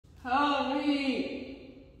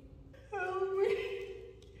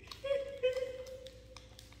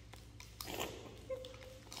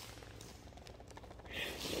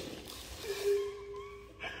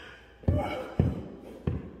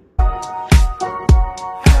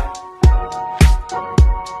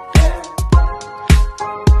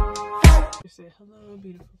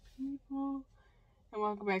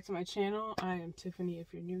Welcome back to my channel. I am Tiffany.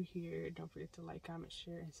 If you're new here, don't forget to like, comment,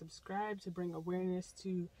 share, and subscribe to bring awareness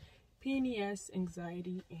to PNES,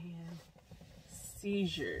 anxiety, and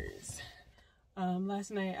seizures.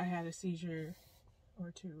 Last night I had a seizure,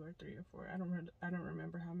 or 2 or 3 or 4. I don't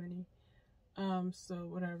remember how many. So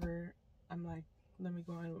whatever. I'm like, let me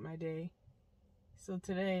go on with my day. So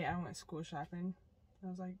today I went school shopping. I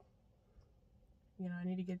was like, you know, I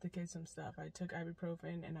need to get the kids some stuff. I took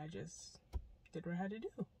ibuprofen and I just did what I had to do.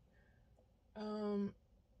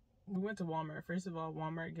 We went to Walmart. First of all,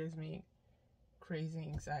 Walmart gives me crazy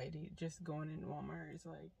anxiety. Just going in Walmart is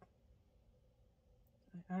like,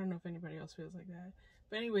 I don't know if anybody else feels like that.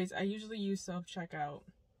 But anyways, I usually use self-checkout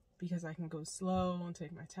because I can go slow and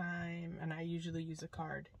take my time, and I usually use a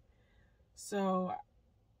card. So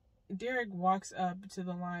Derek walks up to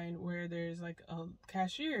the line where there's like a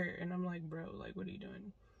cashier, and I'm like, bro, like, what are you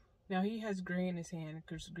doing? Now he has Gray in his hand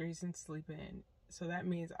because Grayson's sleeping. So that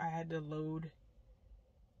means I had to load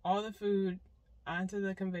all the food onto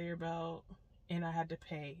the conveyor belt, and I had to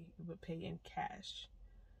pay, but pay in cash.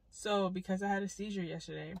 So because I had a seizure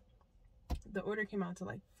yesterday, the order came out to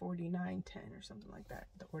like $49.10 or something like that.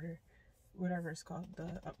 The order, whatever it's called,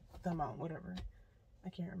 the amount, whatever. I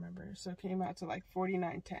can't remember. So it came out to like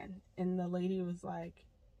 $49.10, and the lady was like,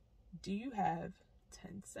 "Do you have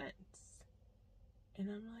 10 cents?" And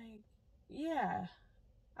I'm like, "Yeah,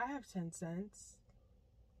 I have 10 cents."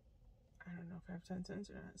 I don't know if I have 10 cents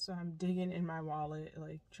or not. So I'm digging in my wallet,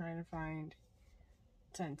 like trying to find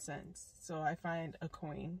 10 cents. So I find a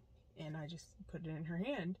coin and I just put it in her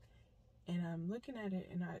hand, and I'm looking at it,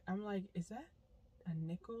 and I'm like, is that a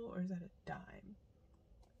nickel or is that a dime?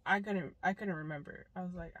 I couldn't remember. I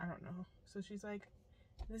was like, I don't know. So she's like,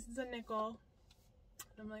 this is a nickel.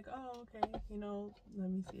 I'm like, oh, okay, you know, let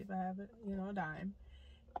me see if I have it, you know, a dime.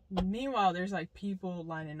 Meanwhile, there's like people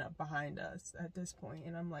lining up behind us at this point,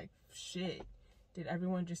 and I'm like, shit, did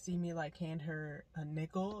everyone just see me like hand her a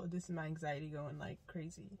nickel? This is my anxiety going like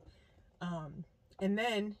crazy. And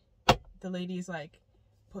then the lady's like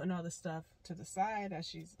putting all the stuff to the side as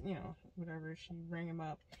she's, you know, whatever, she rang him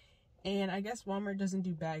up. And I guess Walmart doesn't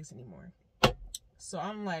do bags anymore. So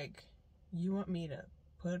I'm like, you want me to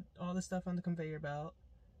put all the stuff on the conveyor belt,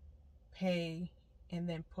 pay, and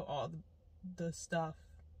then put all the stuff,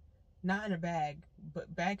 not in a bag,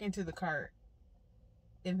 but back into the cart,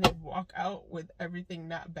 and then walk out with everything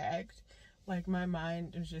not bagged? Like, my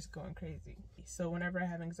mind is just going crazy. So whenever I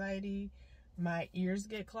have anxiety, my ears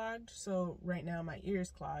get clogged. So right now my ear's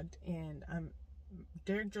clogged, and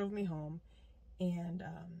Derek drove me home, and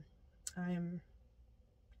I am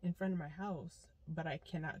in front of my house, but I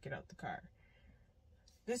cannot get out the car.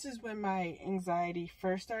 This is when my anxiety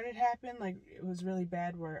first started happening. Like, it was really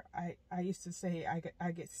bad, where I used to say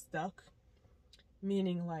I get stuck,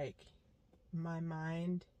 meaning like my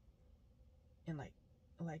mind, and like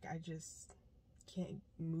I just can't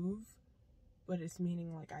move, but it's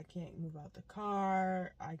meaning like I can't move out the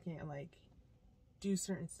car, I can't like do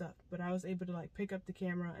certain stuff. But I was able to like pick up the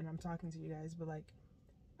camera and I'm talking to you guys, but like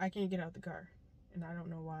I can't get out the car, and I don't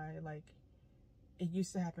know why. Like, it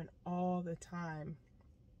used to happen all the time.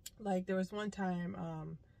 Like, there was one time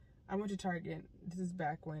I went to Target. This is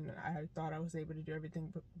back when I thought I was able to do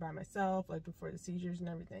everything by myself, like before the seizures and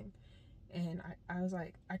everything. And I was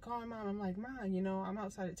like, I called my mom. I'm like, Mom, you know, I'm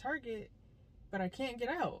outside of Target, but I can't get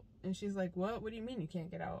out. And she's like, what do you mean you can't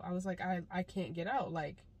get out? I was like, I can't get out.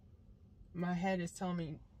 Like, my head is telling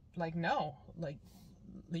me, like, no, like,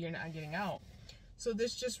 you're not getting out. So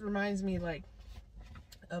this just reminds me like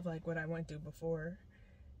of like what I went through before,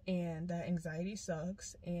 and that anxiety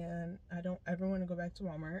sucks, and I don't ever want to go back to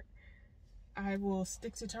Walmart. I will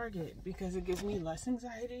stick to Target because it gives me less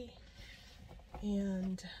anxiety,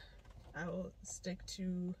 and I will stick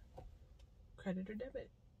to credit or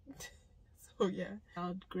debit. So yeah,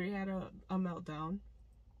 Gray had a meltdown.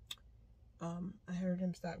 I heard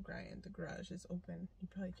him stop crying. The garage is open. You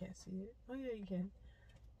probably can't see it. Oh yeah, you can.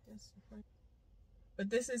 Yes. But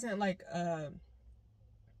this isn't like a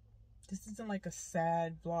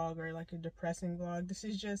sad vlog or like a depressing vlog. This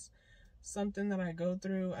is just something that I go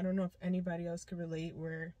through. I don't know if anybody else can relate,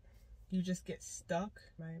 where you just get stuck.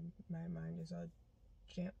 My mind is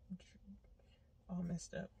all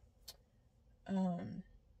messed up.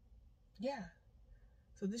 Yeah.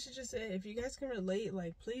 So this is just it. If you guys can relate,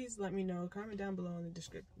 like, please let me know. Comment down below in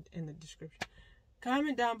the description.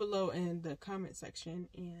 Comment down below in the comment section,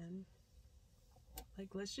 and like,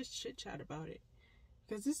 let's just chit chat about it,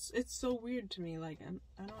 because it's so weird to me. Like,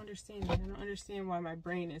 I don't understand it. I don't understand why my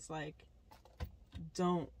brain is like,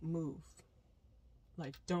 don't move,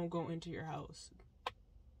 like, don't go into your house,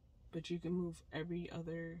 but you can move every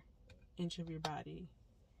other inch of your body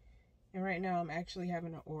And right now I'm actually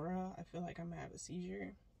having an aura. I feel like I'm gonna have a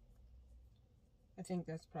seizure. I think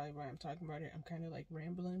that's probably why I'm talking about it. I'm kind of like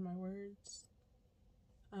rambling my words.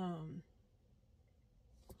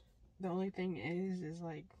 The only thing is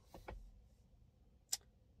like,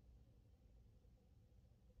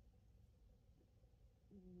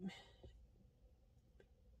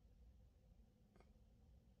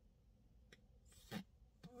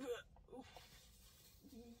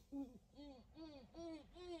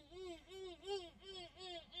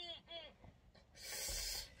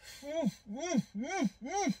 oh.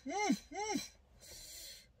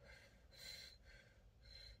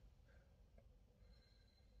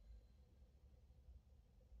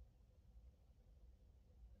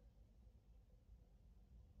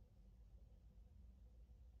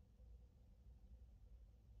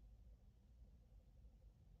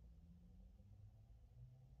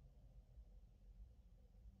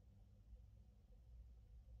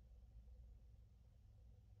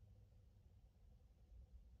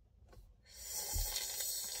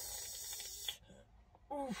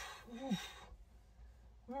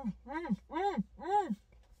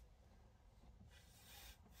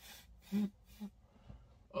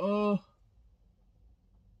 Oh.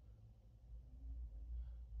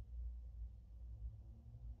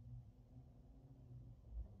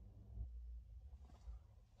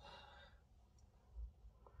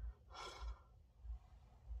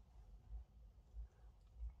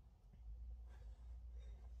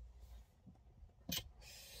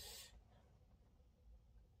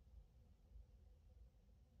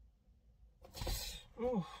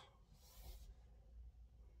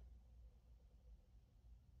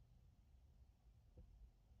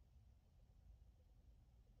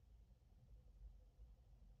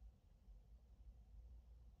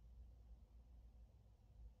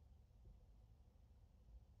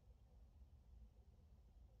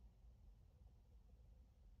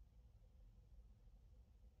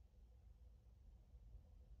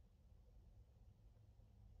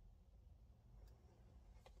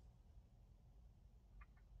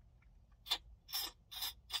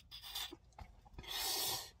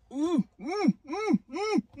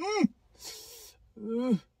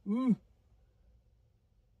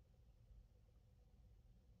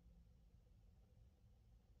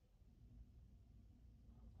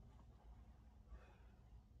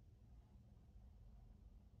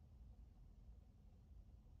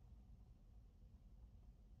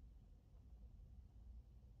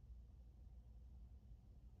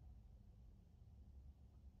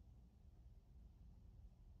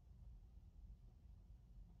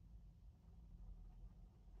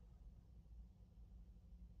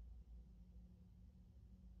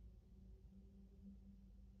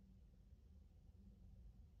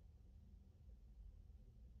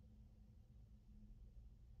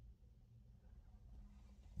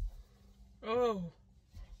 Oh.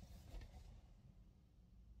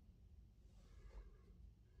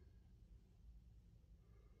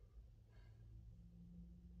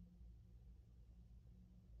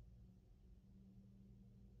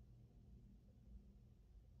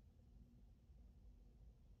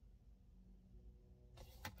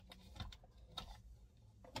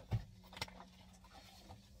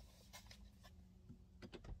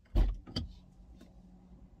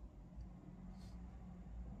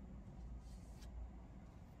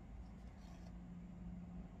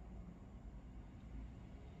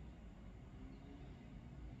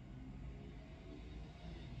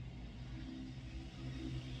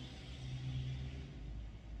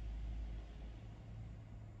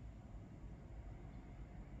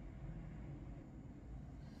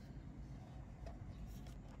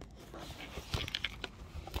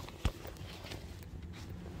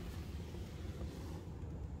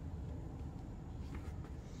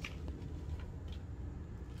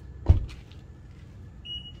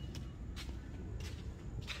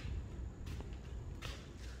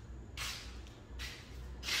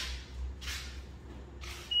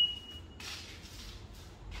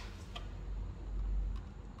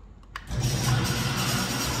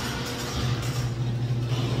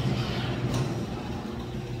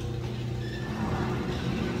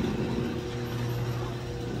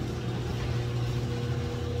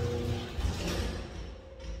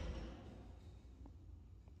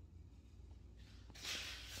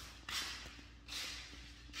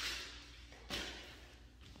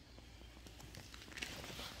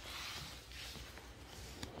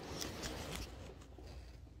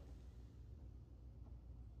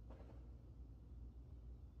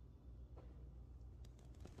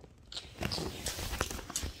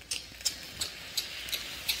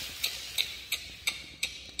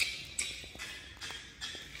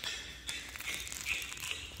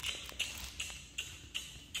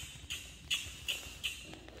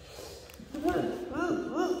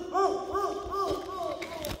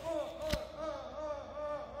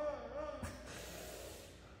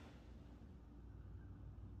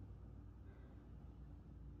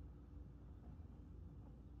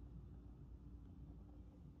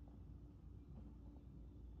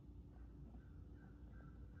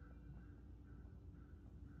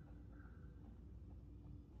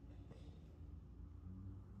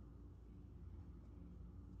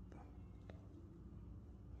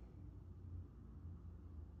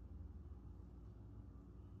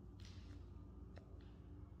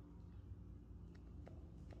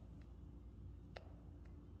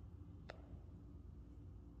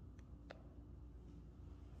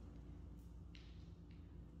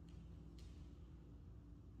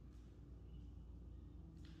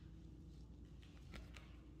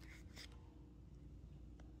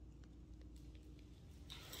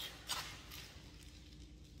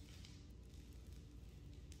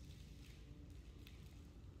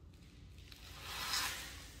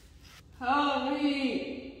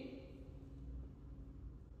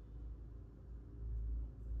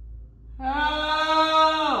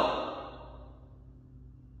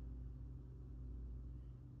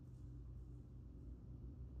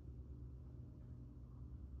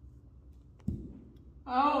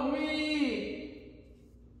 Oh, me!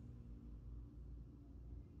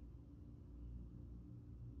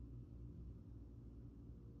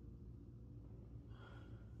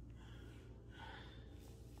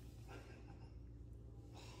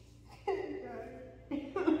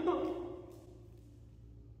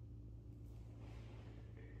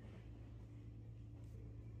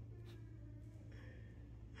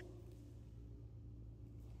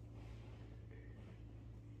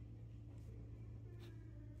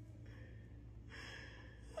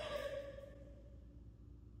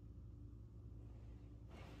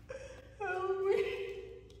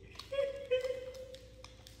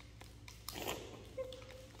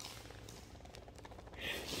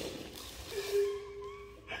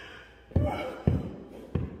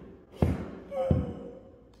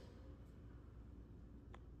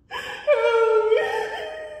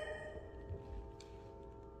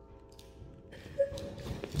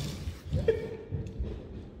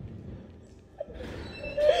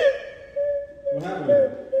 What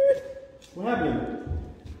happened? What happened?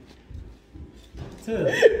 Ted,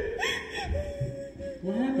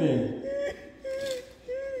 what happened?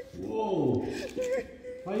 Whoa.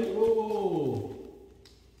 Why you, whoa.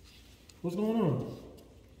 What's going on?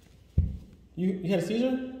 You had a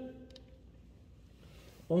seizure?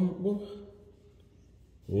 Whoa.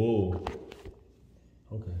 Whoa.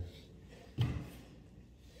 Okay.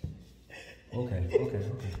 Okay. Okay. Okay. Okay.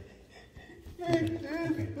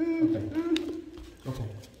 Okay. Okay.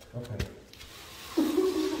 Okay.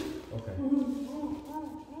 Okay.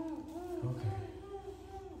 Okay.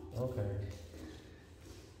 Okay.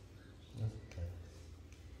 That's okay.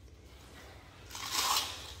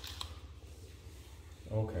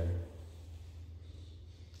 Okay.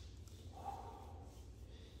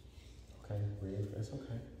 Okay, breathe. It's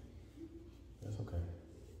okay. It's okay.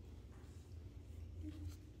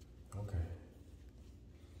 Okay.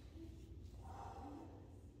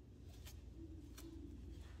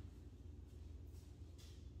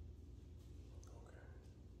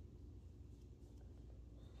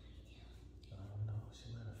 I don't know. She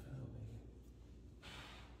might have failed me.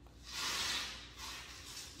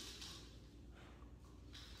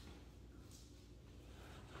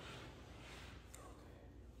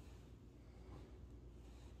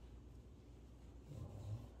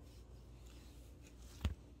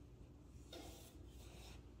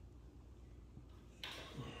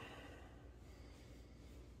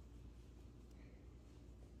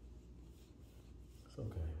 It's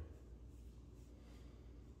okay.